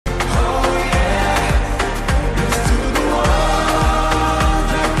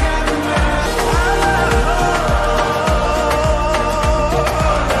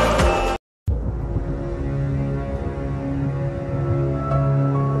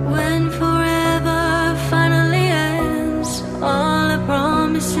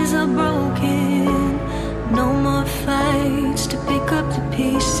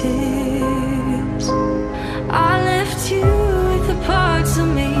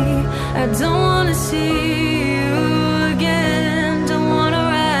I don't wanna see you again. Don't wanna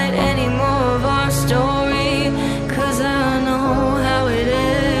write any more of our story, 'cause I know how it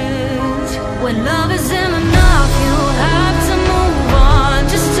is. When love isn't enough, you have to move on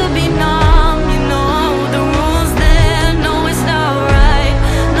just to be numb. You know the rules there. No, it's not right.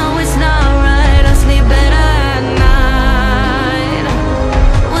 No, it's not right. I sleep better at night.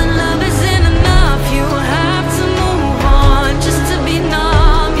 When love isn't enough, you have to move on just to be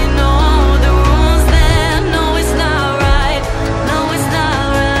numb. You know the rules there. No, it's not right. No, it's not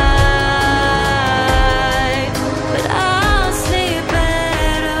right. But I'll sleep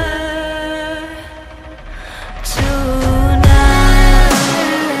better tonight.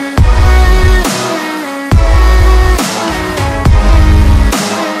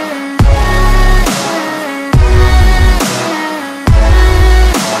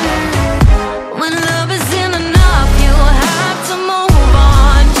 When love isn't enough, you have to move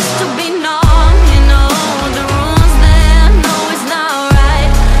on just to be numb. You know the rules there. No, it's not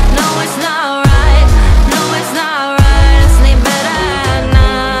right. No, it's not right. No, it's not right. I sleep better at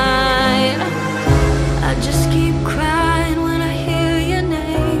night. I just keep crying when I hear your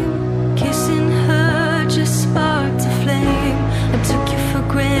name. Kissing her just sparked a flame. I took you for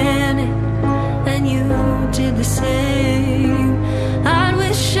granted, and you did the same. I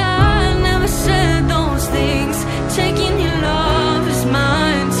wish I never said those things. Taking your love is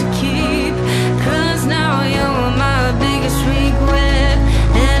mine to keep, 'cause now you're my biggest regret,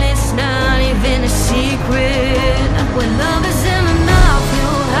 and it's not even a secret. When love isn't enough, you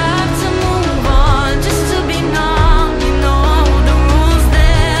have to move on just to be numb. You know the rules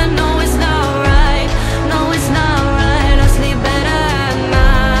there. No, it's not right. No, it's not right. I sleep better at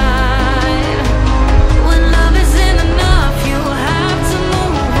night. When love isn't enough, you have to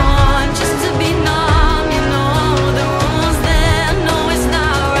move on just to be numb. You know the rules there. No, it's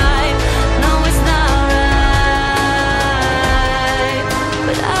not right. No, it's not right.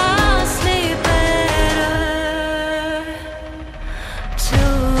 But I'll sleep better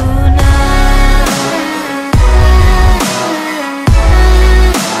tonight.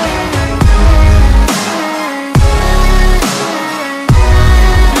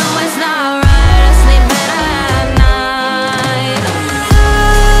 No, it's not right. I sleep better at night.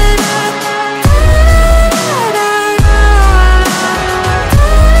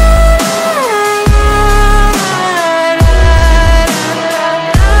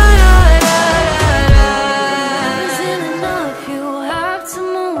 Isn't enough, you have to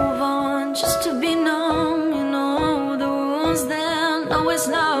move on just to be numb. You know the rules there. No, it's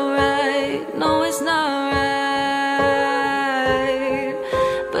not right. No, it's not right.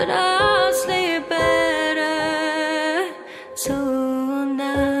 But I'll sleep better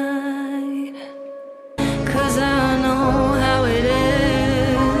tonight, 'cause I know how it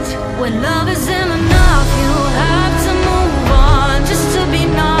is when love is in